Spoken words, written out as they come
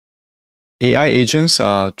AI agents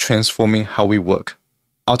are transforming how we work,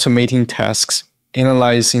 automating tasks,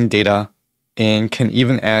 analyzing data, and can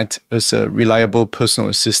even act as a reliable personal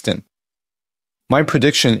assistant. My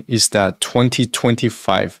prediction is that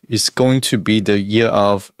 2025 is going to be the year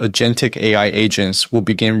of agentic AI agents will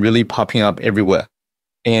begin really popping up everywhere.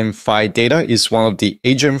 And phidata is one of the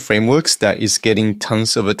agent frameworks that is getting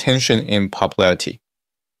tons of attention and popularity.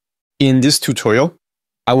 In this tutorial,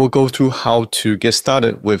 I will go through how to get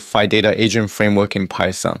started with phidata agent framework in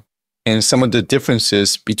Python and some of the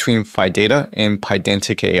differences between phidata and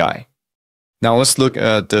PyDanticAI. Now let's look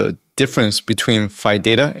at the difference between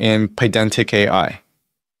phidata and PyDanticAI.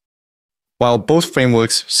 While both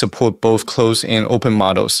frameworks support both closed and open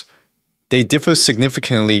models, they differ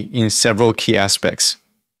significantly in several key aspects.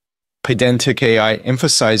 PyDanticAI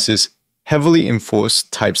emphasizes heavily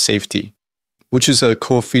enforced type safety, which is a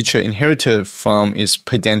core feature inherited from its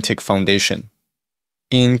Pydantic foundation.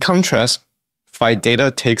 In contrast,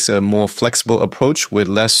 phidata takes a more flexible approach with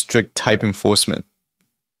less strict type enforcement.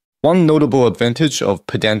 One notable advantage of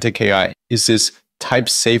PyDanticAI is its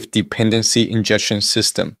type-safe dependency injection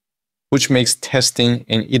system, which makes testing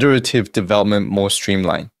and iterative development more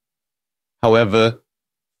streamlined. However,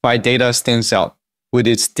 phidata stands out with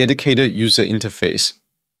its dedicated user interface,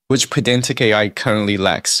 which PyDanticAI currently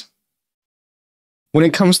lacks. When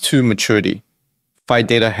it comes to maturity,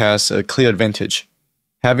 phidata has a clear advantage,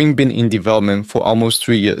 having been in development for almost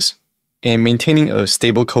 3 years and maintaining a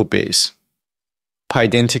stable code base.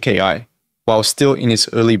 PyDanticAI, while still in its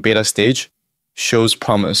early beta stage, shows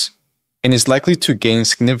promise and is likely to gain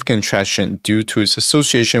significant traction due to its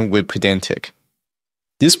association with Pydantic.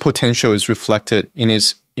 This potential is reflected in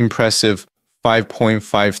its impressive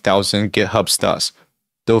 5.5 thousand GitHub stars,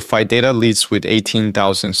 though phidata leads with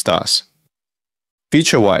 18,000 stars.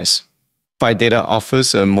 Feature-wise, phidata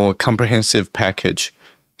offers a more comprehensive package,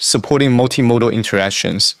 supporting multimodal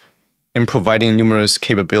interactions and providing numerous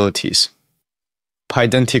capabilities.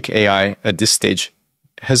 PyDanticAI at this stage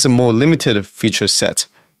has a more limited feature set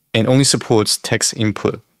and only supports text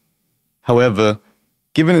input. However,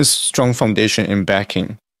 given its strong foundation and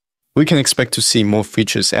backing, we can expect to see more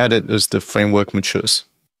features added as the framework matures.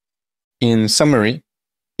 In summary,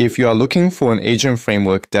 if you are looking for an agent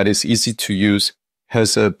framework that is easy to use,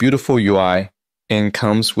 has a beautiful UI, and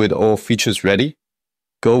comes with all features ready,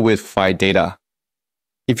 go with phidata.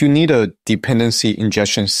 If you need a dependency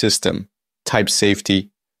injection system, type safety,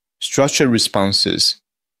 structured responses,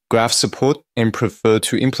 graph support, and prefer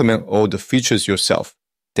to implement all the features yourself,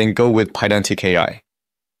 then go with PyDanticAI.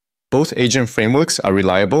 Both agent frameworks are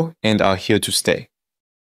reliable and are here to stay.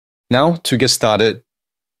 Now, to get started,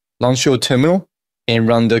 launch your terminal and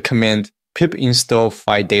run the command pip install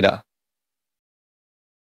phidata.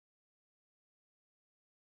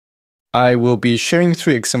 I will be sharing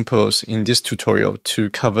 3 examples in this tutorial to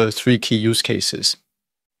cover 3 key use cases.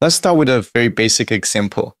 Let's start with a very basic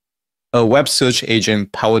example, a web search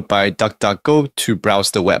agent powered by DuckDuckGo to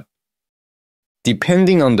browse the web.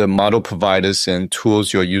 Depending on the model providers and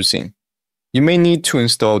tools you're using, you may need to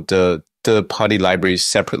install the third-party libraries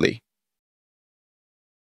separately.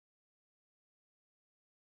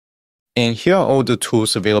 And here are all the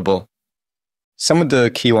tools available. Some of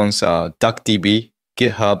the key ones are DuckDB,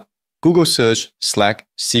 GitHub, Google Search, Slack,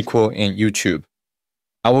 SQL, and YouTube.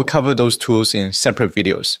 I will cover those tools in separate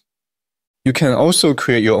videos. You can also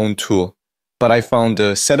create your own tool, but I found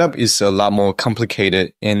the setup is a lot more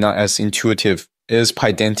complicated and not as intuitive as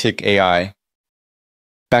PyDanticAI.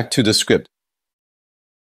 Back to the script.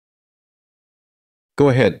 Go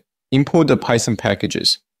ahead, import the Python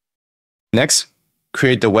packages. Next,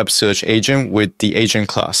 create the web search agent with the agent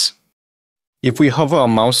class. If we hover our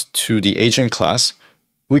mouse to the agent class,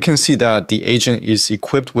 we can see that the agent is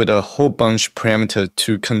equipped with a whole bunch parameter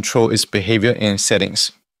to control its behavior and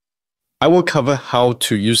settings. I will cover how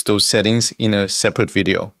to use those settings in a separate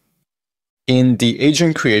video. In the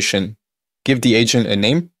agent creation, give the agent a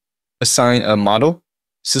name, assign a model,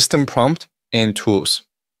 system prompt, and tools.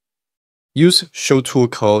 Use show tool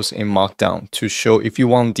calls in Markdown to show if you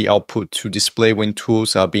want the output to display when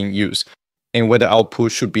tools are being used and whether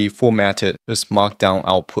output should be formatted as Markdown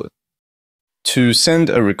output. To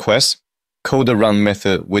send a request, call the run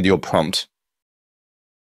method with your prompt.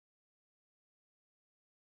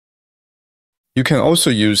 You can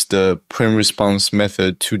also use the print response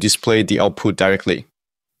method to display the output directly,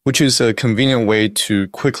 which is a convenient way to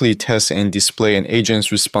quickly test and display an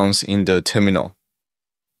agent's response in the terminal.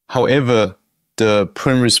 However, the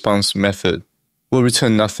print response method will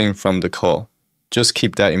return nothing from the call. Just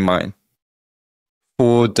keep that in mind.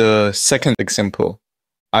 For the second example,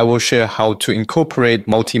 I will share how to incorporate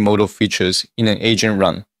multimodal features in an agent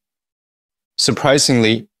run.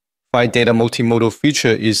 Surprisingly, PyData multimodal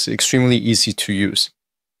feature is extremely easy to use.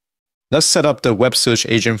 Let's set up the web search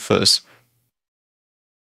agent first.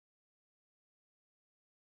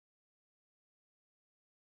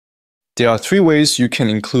 There are three ways you can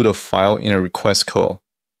include a file in a request call.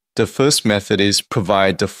 The first method is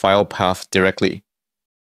provide the file path directly.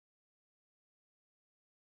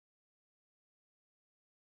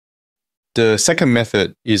 The second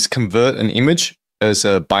method is convert an image as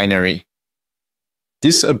a binary.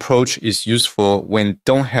 This approach is useful when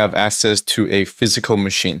don't have access to a physical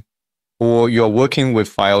machine, or you're working with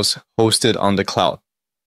files hosted on the cloud.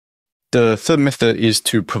 The third method is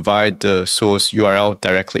to provide the source URL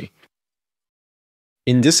directly.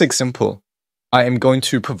 In this example, I am going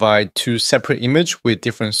to provide two separate images with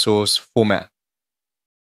different source format.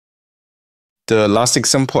 The last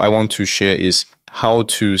example I want to share is how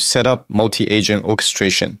to set up multi-agent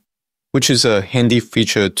orchestration, which is a handy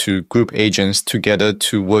feature to group agents together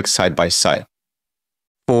to work side by side.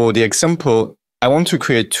 For the example, I want to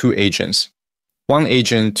create two agents. One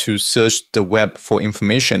agent to search the web for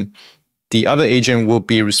information. The other agent will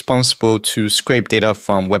be responsible to scrape data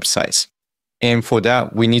from websites. And for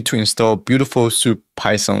that, we need to install beautiful Soup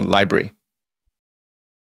Python library.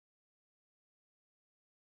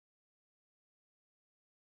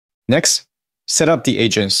 Next, set up the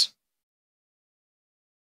agents.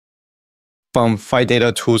 From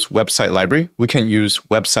PyData Tools website library, we can use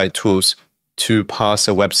website tools to parse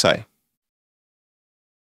a website.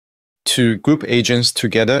 To group agents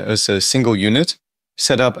together as a single unit,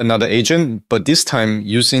 set up another agent, but this time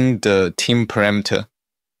using the team parameter.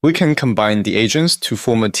 We can combine the agents to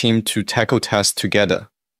form a team to tackle tasks together.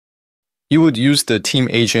 You would use the team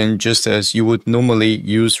agent just as you would normally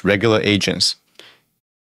use regular agents.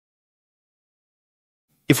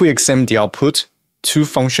 If we examine the output, two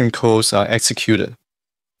function calls are executed.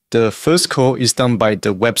 The first call is done by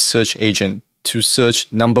the web search agent to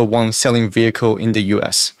search number one selling vehicle in the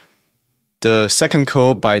US. The second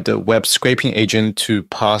call by the web scraping agent to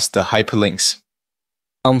parse the hyperlinks.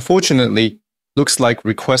 Unfortunately, looks like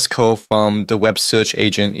request call from the web search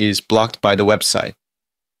agent is blocked by the website.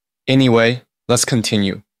 Anyway, let's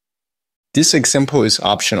continue. This example is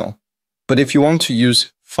optional, but if you want to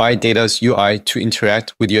use PyData's UI to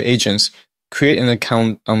interact with your agents, create an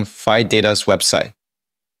account on PyData's website.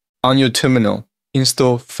 On your terminal,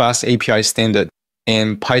 install Fast API Standard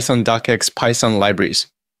and Python.x Python libraries.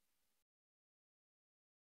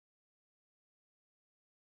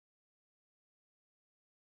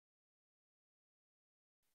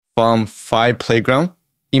 From PyPlayground,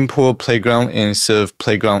 import Playground and serve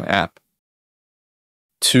Playground app.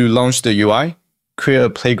 To launch the UI, create a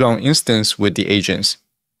Playground instance with the agents,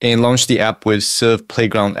 and launch the app with serve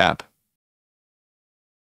Playground app.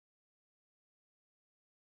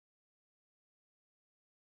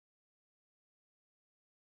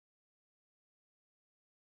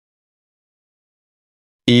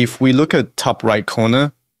 If we look at top right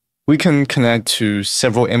corner, we can connect to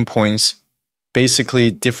several endpoints, basically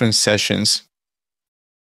different sessions.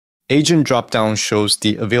 Agent dropdown shows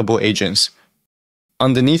the available agents.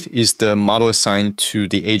 Underneath is the model assigned to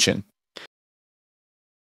the agent.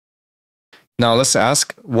 Now let's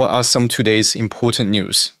ask, what are some today's important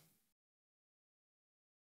news?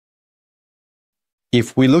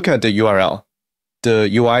 If we look at the URL, the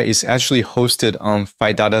UI is actually hosted on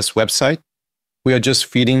PyData's website. We are just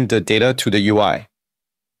feeding the data to the UI.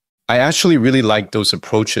 I actually really like those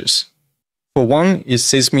approaches. For one, it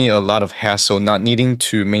saves me a lot of hassle not needing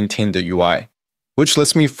to maintain the UI, which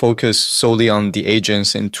lets me focus solely on the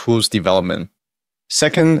agents and tools development.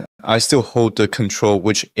 Second, I still hold the control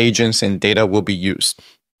which agents and data will be used.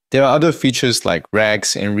 There are other features like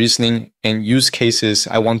RAGs and reasoning and use cases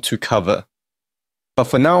I want to cover. But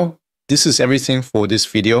for now, this is everything for this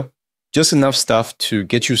video. Just enough stuff to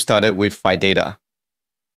get you started with PyData.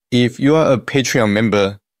 If you are a Patreon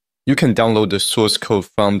member, you can download the source code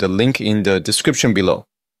from the link in the description below.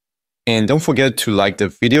 And don't forget to like the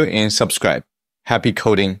video and subscribe. Happy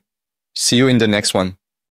coding. See you in the next one.